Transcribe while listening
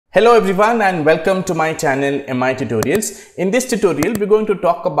Hello everyone and welcome to my channel MiTutorials. In this tutorial, we're going to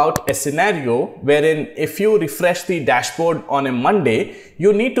talk about a scenario wherein if you refresh the dashboard on a Monday,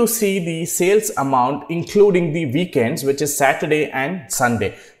 you need to see the sales amount including the weekends, which is Saturday and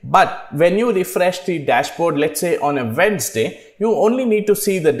Sunday. But when you refresh the dashboard, let's say on a Wednesday, you only need to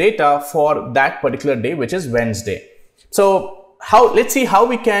see the data for that particular day, which is Wednesday. So let's see how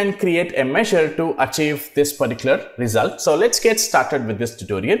we can create a measure to achieve this particular result. So let's get started with this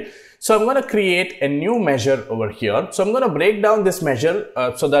tutorial. So I'm going to create a new measure over here. So I'm going to break down this measure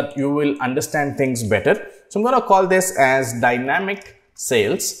so that you will understand things better. So I'm going to call this as dynamic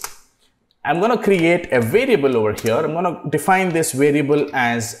sales. I'm going to create a variable over here. I'm going to define this variable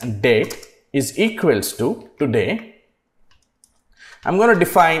as date is equals to today. I'm going to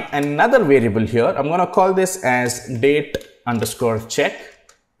define another variable here. I'm going to call this as date underscore check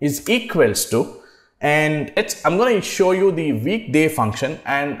is equals to, and I'm going to show you the weekday function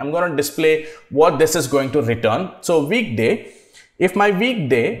and I'm going to display what this is going to return. So weekday, if my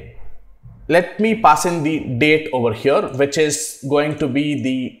weekday, let me pass in the date over here, which is going to be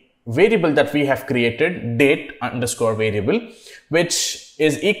the variable that we have created, date underscore variable, which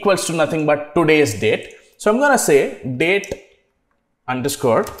is equals to nothing but today's date. So I'm going to say date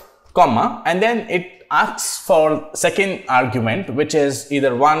underscore comma, and then it asks for second argument, which is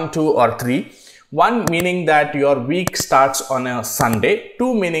either 1, 2 or 3. 1 meaning that your week starts on a Sunday,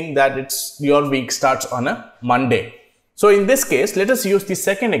 2 meaning that your week starts on a Monday. So in this case, let us use the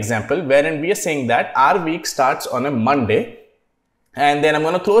second example wherein we are saying that our week starts on a Monday, and then I'm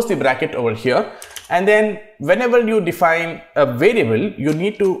going to close the bracket over here. And then whenever you define a variable, you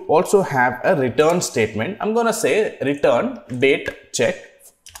need to also have a return statement. I'm going to say return date check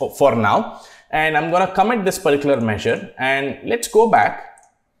for now. And I'm going to commit this particular measure, and let's go back.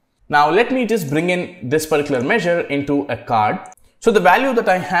 Now let me just bring in this particular measure into a card. So the value that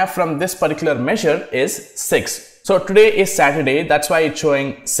I have from this particular measure is 6. So today is Saturday, that's why it's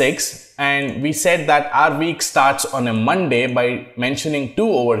showing 6. And we said that our week starts on a Monday by mentioning 2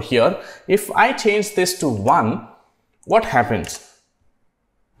 over here. If I change this to 1, what happens?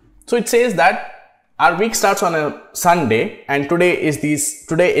 So it says that our week starts on a Sunday and today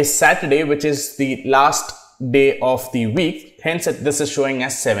is Saturday, which is the last day of the week. Hence, this is showing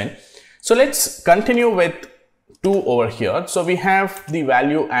as 7. So let's continue with 2 over here. So we have the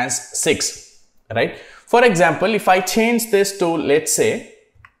value as 6, right? For example, if I change this to, let's say,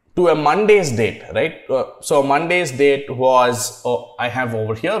 to a Monday's date, right? So Monday's date was, I have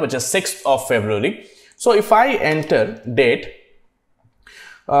over here, which is 6th of February. So if I enter date,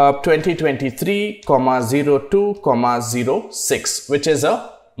 2023, 02, 06, which is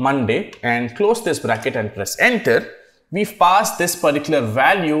a Monday, and close this bracket and press enter, we've passed this particular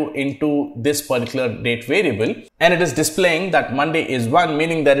value into this particular date variable, and it is displaying that Monday is 1,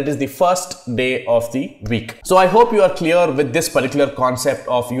 meaning that it is the first day of the week. So I hope you are clear with this particular concept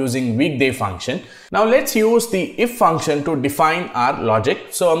of using weekday function. Now let's use the if function to define our logic.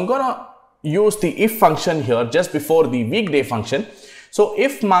 So I'm gonna use the if function here just before the weekday function. So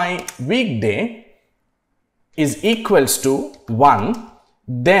if my weekday is equals to 1,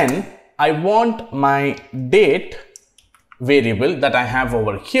 then I want my date variable that I have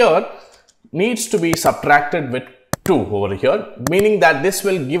over here needs to be subtracted with 2 over here, meaning that this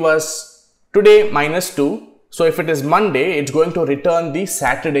will give us today minus 2. So if it is Monday, it's going to return the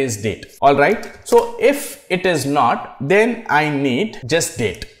Saturday's date. All right. So if it is not, then I need just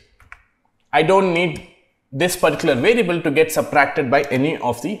date. I don't need this particular variable to get subtracted by any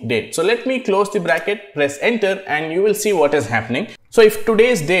of the date. So let me close the bracket, press enter, and you will see what is happening. So if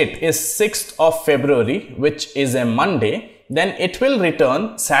today's date is 6th of February, which is a Monday, then it will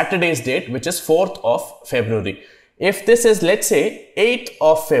return Saturday's date, which is 4th of February. If this is, let's say, 8th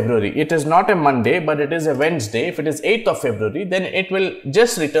of February, it is not a Monday, but it is a Wednesday. If it is 8th of February, then it will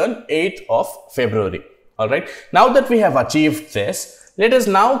just return 8th of February. All right. Now that we have achieved this, let us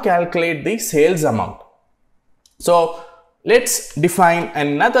now calculate the sales amount. So let's define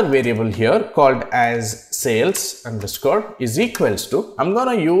another variable here called as sales underscore is equals to, I'm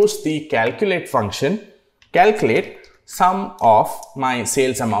going to use the calculate function, calculate sum of my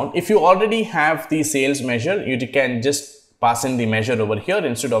sales amount. If you already have the sales measure, you can just pass in the measure over here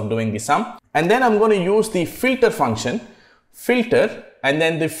instead of doing the sum. And then I'm going to use the filter function, filter, and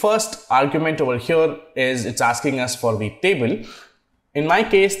then the first argument over here is it's asking us for the table. In my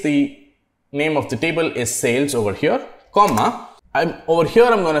case, the name of the table is sales over here, comma, over here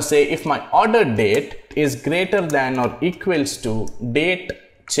I'm going to say if my order date is greater than or equals to date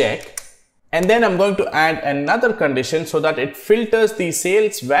check And then I'm going to add another condition so that it filters the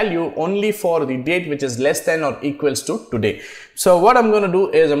sales value only for the date which is less than or equals to today. So what I'm going to do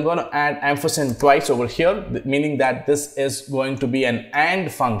is I'm going to add ampersand twice over here, meaning that this is going to be an AND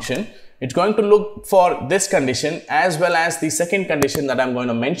function. It's going to look for this condition as well as the second condition that I'm going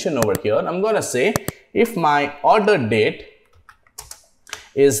to mention over here. I'm going to say if my order date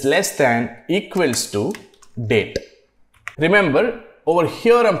is less than equals to date. Remember, over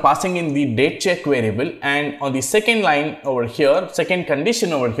here I'm passing in the date check variable, and on the second line over here, second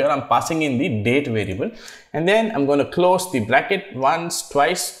condition over here, I'm passing in the date variable, and then I'm going to close the bracket once,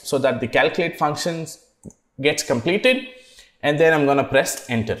 twice, so that the calculate functions gets completed, and then I'm going to press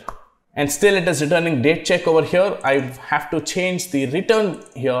enter. And still it is returning date check over here. I have to change the return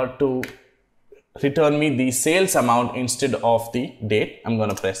here to return me the sales amount instead of the date. I'm going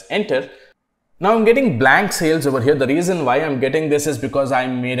to press enter. Now I'm getting blank sales over here. The reason why I'm getting this is because I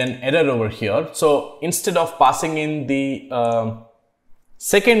made an error over here. So instead of passing in the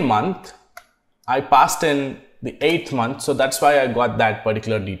second month, I passed in the 8th month. So that's why I got that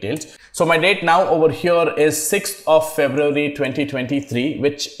particular details. So my date now over here is 6th of February 2023,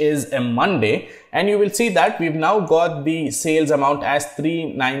 which is a Monday. And you will see that we've now got the sales amount as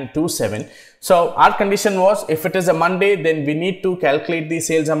 3927. So our condition was, if it is a Monday, then we need to calculate the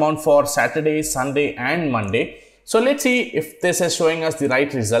sales amount for Saturday, Sunday and Monday. So let's see if this is showing us the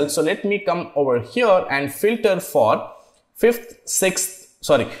right result. So let me come over here and filter for 4th,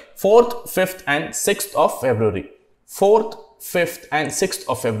 5th and 6th of February. 4th, 5th and 6th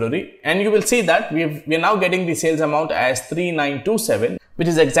of February. And you will see that we're now getting the sales amount as 3927. Which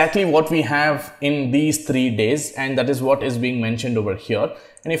is exactly what we have in these 3 days, and that is what is being mentioned over here.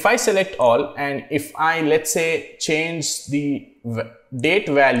 And if I select all, and if I, let's say, change the date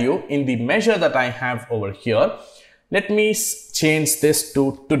value in the measure that I have over here, let me change this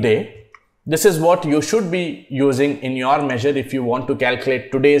to today. This is what you should be using in your measure if you want to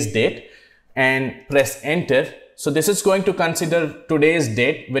calculate today's date, and press enter. So this is going to consider today's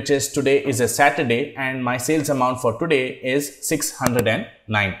date, which is today is a Saturday, and my sales amount for today is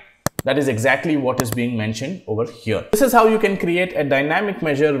 609. That is exactly what is being mentioned over here. This is how you can create a dynamic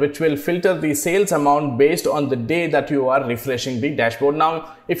measure which will filter the sales amount based on the day that you are refreshing the dashboard.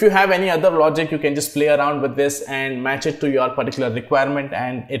 Now, if you have any other logic, you can just play around with this and match it to your particular requirement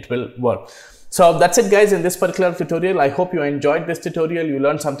and it will work. So that's it guys in this particular tutorial. I hope you enjoyed this tutorial. You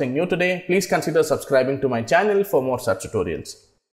learned something new today. Please consider subscribing to my channel for more such tutorials.